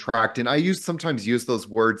or contracting. Sometimes use those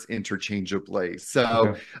words interchangeably. So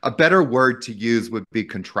Okay. a better word to use would be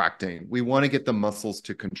contracting. We want to get the muscles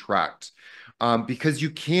to contract, because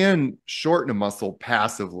you can shorten a muscle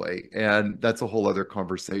passively, and that's a whole other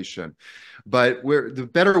conversation. But where the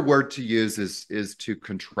better word to use is to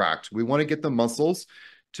contract. We want to get the muscles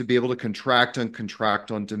to be able to contract and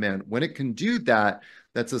contract on demand. When it can do that,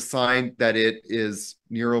 that's a sign that it is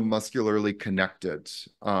neuromuscularly connected,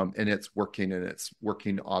 and it's working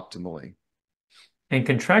optimally. And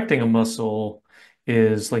contracting a muscle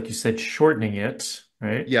is, like you said, shortening it,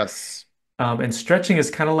 right? Yes, And stretching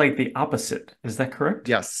is kind of like the opposite. Is that correct?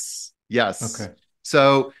 yes, yes. Okay.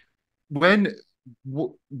 So when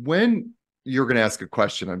when you're going to ask a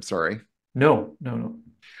question, I'm sorry. No, no, no.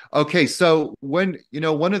 Okay, so when,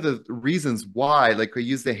 one of the reasons why, like I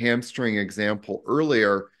used the hamstring example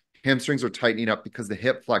earlier, hamstrings are tightening up because the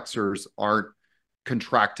hip flexors aren't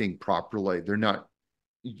contracting properly. They're not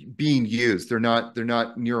being used. They're not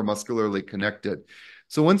neuromuscularly connected.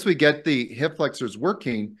 So once we get the hip flexors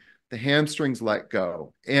working, the hamstrings let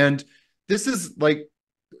go. And this is like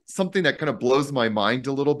something that kind of blows my mind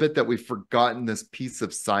a little bit, that we've forgotten this piece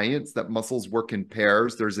of science, that muscles work in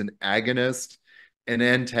pairs. There's an agonist and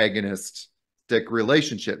antagonistic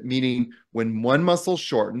relationship, meaning when one muscle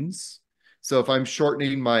shortens, so if I'm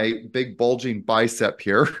shortening my big bulging bicep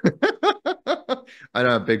here, I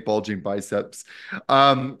don't have big bulging biceps.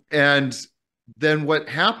 And then what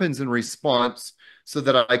happens in response, so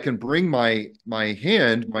that I can bring my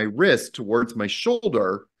hand, my wrist towards my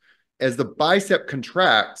shoulder, as the bicep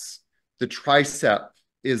contracts, the tricep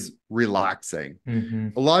is relaxing. Hmm.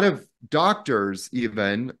 A lot of doctors,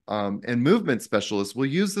 even and movement specialists, will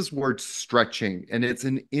use this word stretching, and it's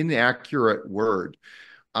an inaccurate word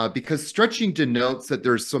because stretching denotes that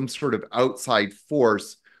there's some sort of outside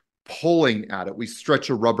force pulling at it. We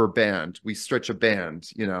stretch a rubber band, we stretch a band,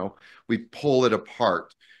 we pull it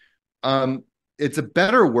apart. Um, it's a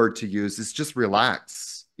better word to use is just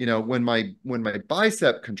relax. When my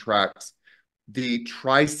bicep contracts, the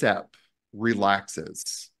tricep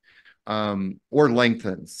relaxes or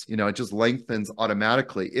lengthens. It just lengthens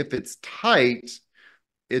automatically. If it's tight,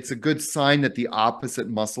 it's a good sign that the opposite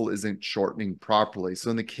muscle isn't shortening properly. So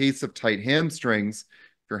in the case of tight hamstrings,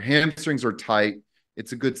 if your hamstrings are tight,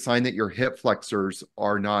 it's a good sign that your hip flexors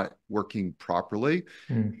are not working properly.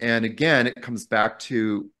 Mm. And again, it comes back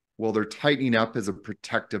to, well, they're tightening up as a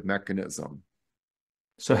protective mechanism.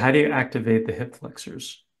 So how do you activate the hip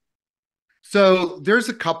flexors? So there's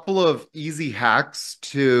a couple of easy hacks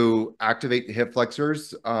to activate the hip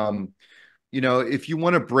flexors. If you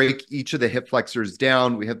want to break each of the hip flexors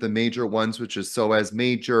down, we have the major ones, which is psoas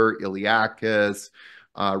major, iliacus,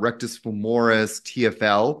 rectus femoris,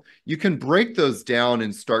 TFL. You can break those down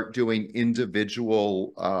and start doing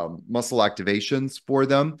individual muscle activations for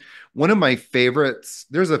them. One of my favorites,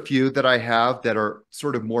 there's a few that I have that are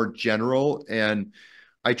sort of more general, and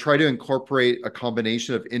I try to incorporate a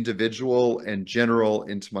combination of individual and general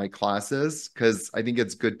into my classes because I think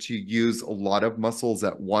it's good to use a lot of muscles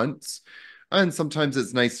at once. And sometimes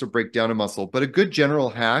it's nice to break down a muscle, but a good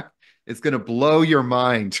general hack is going to blow your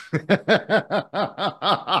mind.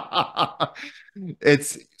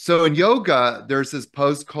 It's so in yoga, there's this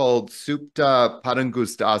pose called Supta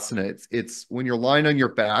Padangusthasana. It's when you're lying on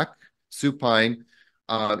your back, supine,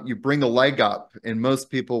 you bring the leg up, and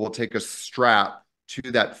most people will take a strap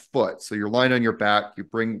to that foot. So you're lying on your back, you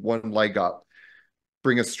bring one leg up,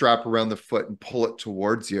 bring a strap around the foot and pull it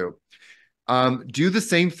towards you. Do the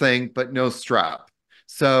same thing, but no strap.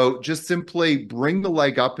 So just simply bring the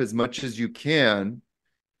leg up as much as you can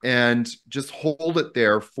and just hold it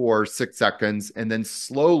there for 6 seconds and then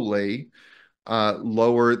slowly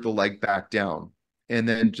lower the leg back down. And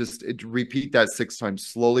then just repeat that 6 times.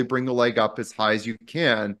 Slowly bring the leg up as high as you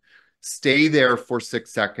can. Stay there for 6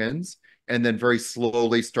 seconds and then very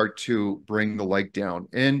slowly start to bring the leg down.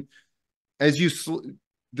 And as you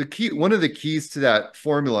one of the keys to that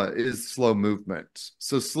formula is slow movement.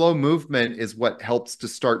 So slow movement is what helps to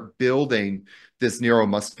start building this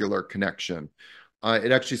neuromuscular connection.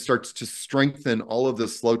 It actually starts to strengthen all of the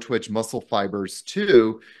slow twitch muscle fibers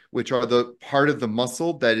too, which are the part of the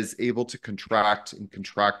muscle that is able to contract and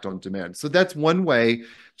contract on demand. So that's one way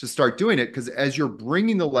to start doing it, because as you're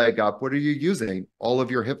bringing the leg up, what are you using? All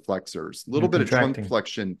of your hip flexors, a They're little bit of trunk contracting.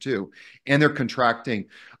 flexion too, and they're contracting.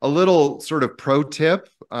 A little sort of pro tip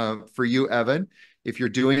for you, Evan, if you're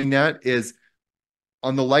doing that, is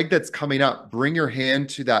on the leg that's coming up, bring your hand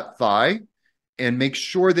to that thigh and make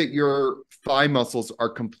sure that your thigh muscles are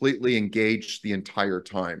completely engaged the entire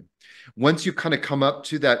time. Once you kind of come up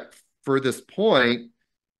to that furthest point,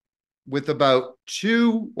 with about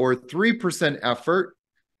 2 or 3% effort,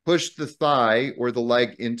 push the thigh or the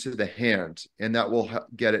leg into the hand, and that will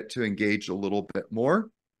get it to engage a little bit more.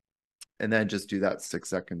 And then just do that 6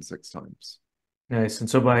 seconds, 6 times. Nice. And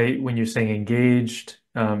so by when you're saying engaged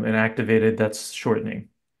and activated, that's shortening.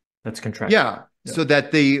 That's contracting. Yeah. Yeah. So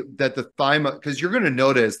that the thigh, because you're going to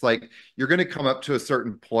notice, like, you're going to come up to a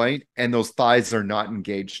certain point and those thighs are not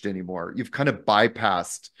engaged anymore. You've kind of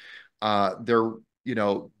bypassed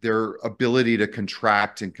their ability to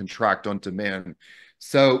contract and contract on demand.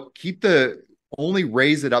 So only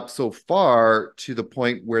raise it up so far to the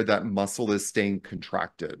point where that muscle is staying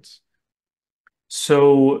contracted.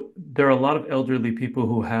 So there are a lot of elderly people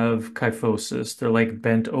who have kyphosis. They're like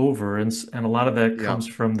bent over, and a lot of that Yeah. comes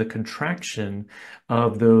from the contraction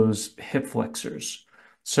of those hip flexors.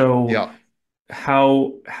 So Yeah.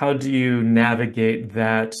 how do you navigate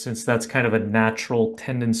that, since that's kind of a natural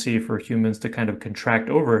tendency for humans to kind of contract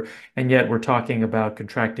over, and yet we're talking about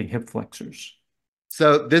contracting hip flexors?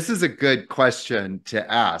 So this is a good question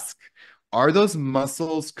to ask. Are those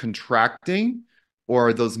muscles contracting or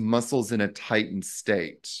are those muscles in a tightened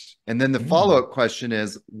state? And then the Hmm. follow-up question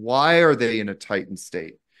is, why are they in a tightened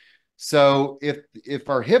state? So if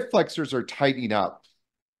our hip flexors are tightening up,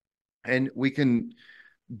 and we can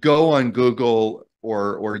go on Google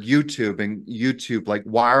or YouTube and YouTube, like,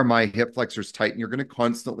 why are my hip flexors tight? And you're going to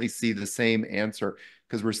constantly see the same answer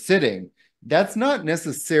because we're sitting. That's not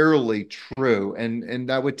necessarily true. And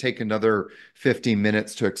that would take another 15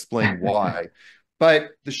 minutes to explain why.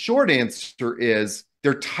 But the short answer is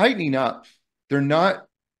they're tightening up. They're not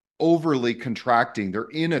overly contracting. They're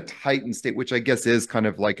in a tightened state, which I guess is kind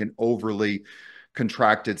of like an overly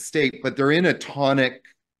contracted state, but they're in a tonic,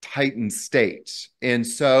 tightened state. And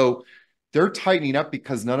so they're tightening up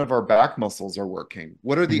because none of our back muscles are working.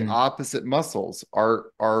 What are the Hmm. opposite muscles?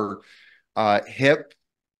 Our hip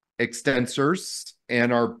extensors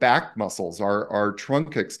and our back muscles, our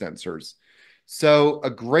trunk extensors. So, a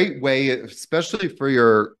great way, especially for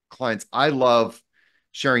your clients, I love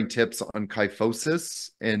sharing tips on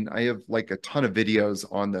kyphosis, and I have like a ton of videos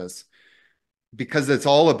on this because it's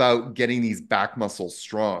all about getting these back muscles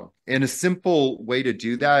strong. And a simple way to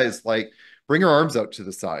do that is like bring your arms out to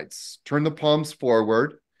the sides, turn the palms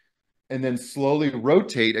forward, and then slowly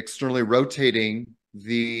rotate, externally rotating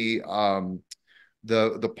the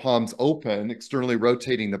palms open, externally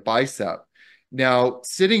rotating the bicep. Now,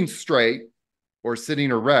 sitting straight or sitting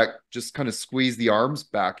erect, just kind of squeeze the arms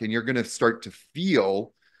back, and you're going to start to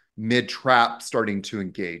feel mid trap starting to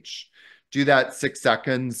engage. Do that 6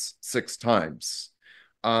 seconds, 6 times.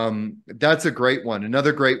 That's a great one.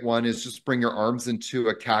 Another great one is just bring your arms into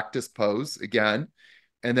a cactus pose again,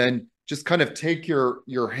 and then just kind of take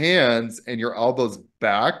your hands and your elbows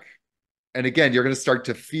back, and again, you're going to start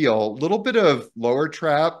to feel a little bit of lower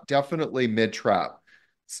trap, definitely mid trap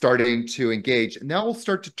starting to engage. And that will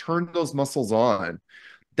start to turn those muscles on.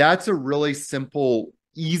 That's a really simple,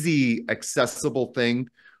 easy, accessible thing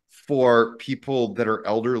for people that are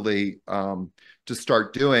elderly to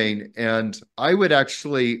start doing. And I would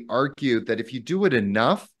actually argue that if you do it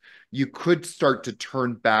enough, you could start to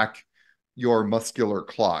turn back your muscular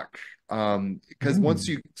clock. Because once Mm.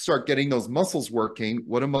 you start getting those muscles working,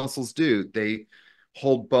 what do muscles do? They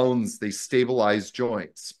hold bones, they stabilize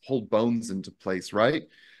joints, hold bones into place, right?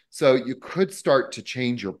 So you could start to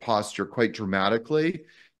change your posture quite dramatically,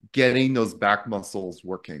 getting those back muscles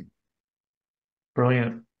working.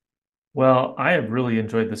 Brilliant. Well, I have really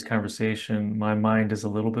enjoyed this conversation. My mind is a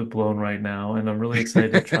little bit blown right now, and I'm really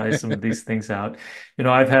excited to try some of these things out.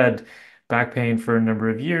 I've had back pain for a number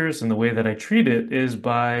of years, and the way that I treat it is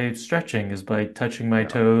by stretching, is by touching my Yeah,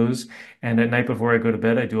 toes. And at night before I go to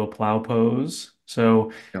bed, I do a plow pose.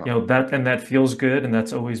 So, yeah, that feels good, and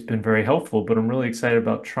that's always been very helpful. But I'm really excited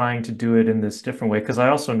about trying to do it in this different way because I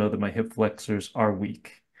also know that my hip flexors are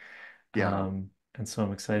weak. yeah. And so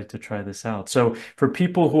I'm excited to try this out. So for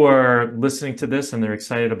people who are listening to this and they're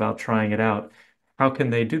excited about trying it out, how can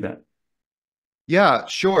they do that? Yeah,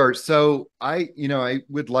 sure. So I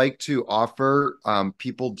would like to offer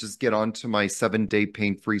people just get onto my 7-day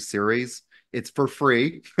pain-free series. It's for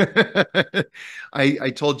free.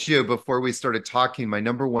 I told you before we started talking, my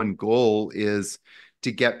number one goal is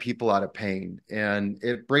to get people out of pain. And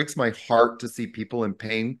it breaks my heart to see people in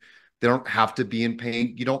pain. They don't have to be in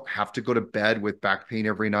pain. You don't have to go to bed with back pain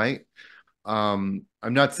every night. I'm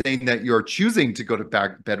not saying that you're choosing to go to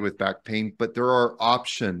bed with back pain, but there are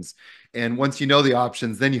options. And once you know the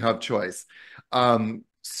options, then you have choice.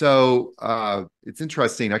 So it's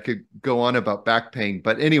interesting. I could go on about back pain,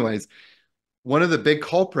 but anyways, one of the big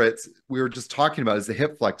culprits we were just talking about is the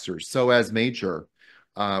hip flexors, psoas major,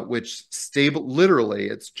 which literally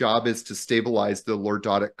its job is to stabilize the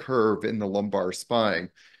lordotic curve in the lumbar spine.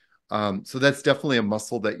 So that's definitely a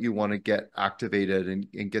muscle that you want to get activated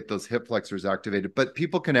and get those hip flexors activated. But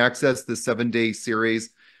people can access the 7-day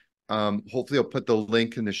series. Hopefully, I'll put the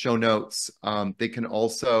link in the show notes. They can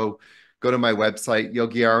also go to my website,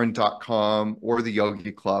 yogiaaron.com, or the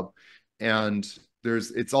Yogi Club. And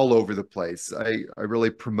it's all over the place. I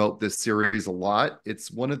really promote this series a lot. It's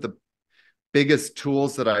one of the biggest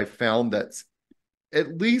tools that I found that's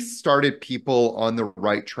at least started people on the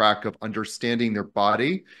right track of understanding their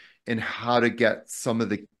body and how to get some of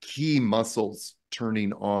the key muscles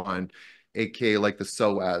turning on, aka like the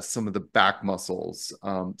psoas, some of the back muscles,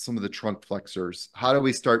 some of the trunk flexors. How do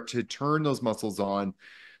we start to turn those muscles on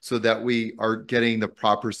so that we are getting the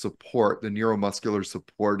proper support, the neuromuscular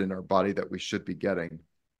support in our body that we should be getting?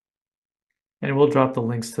 And we'll drop the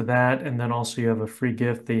links to that. And then also you have a free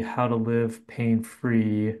gift, the How to Live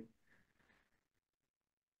Pain-Free.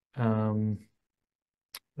 Um,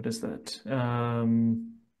 what is that?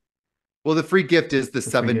 Well, the free gift is the The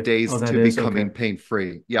free seven gift. Oh, days that to is okay. becoming pain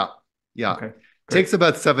free. Yeah. Yeah. Okay, great. Takes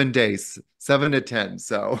about 7 days, 7 to 10.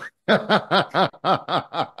 So,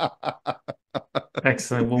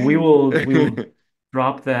 Excellent. Well, we will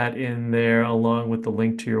drop that in there along with the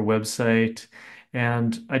link to your website.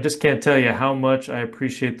 And I just can't tell you how much I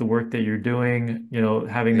appreciate the work that you're doing.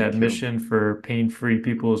 Having that thank you. mission for pain-free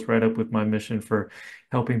people is right up with my mission for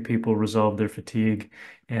helping people resolve their fatigue.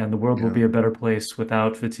 And the world will Yeah. be a better place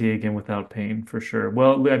without fatigue and without pain for sure.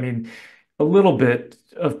 Well, I mean, a little bit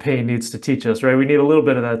of pain needs to teach us, right? We need a little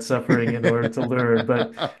bit of that suffering in order to learn,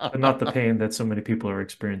 but not the pain that so many people are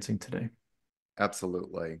experiencing today.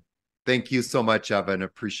 Absolutely. Thank you so much, Evan.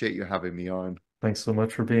 Appreciate you having me on. Thanks so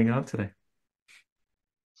much for being on today.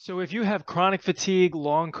 So if you have chronic fatigue,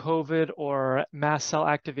 long COVID, or mast cell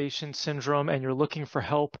activation syndrome, and you're looking for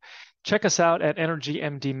help, check us out at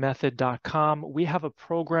energymdmethod.com. We have a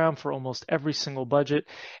program for almost every single budget,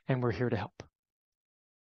 and we're here to help.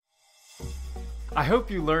 I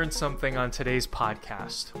hope you learned something on today's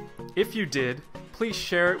podcast. If you did, please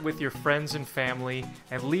share it with your friends and family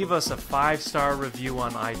and leave us a 5-star review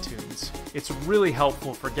on iTunes. It's really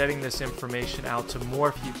helpful for getting this information out to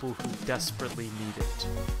more people who desperately need it.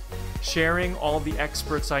 Sharing all the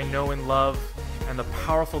experts I know and love and the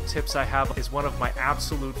powerful tips I have is one of my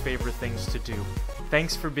absolute favorite things to do.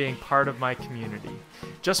 Thanks for being part of my community.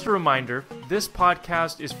 Just a reminder, this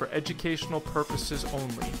podcast is for educational purposes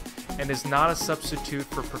only and is not a substitute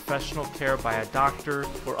for professional care by a doctor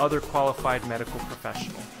or other qualified medical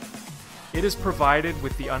professional. It is provided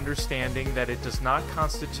with the understanding that it does not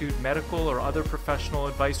constitute medical or other professional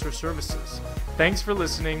advice or services. Thanks for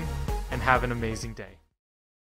listening and have an amazing day.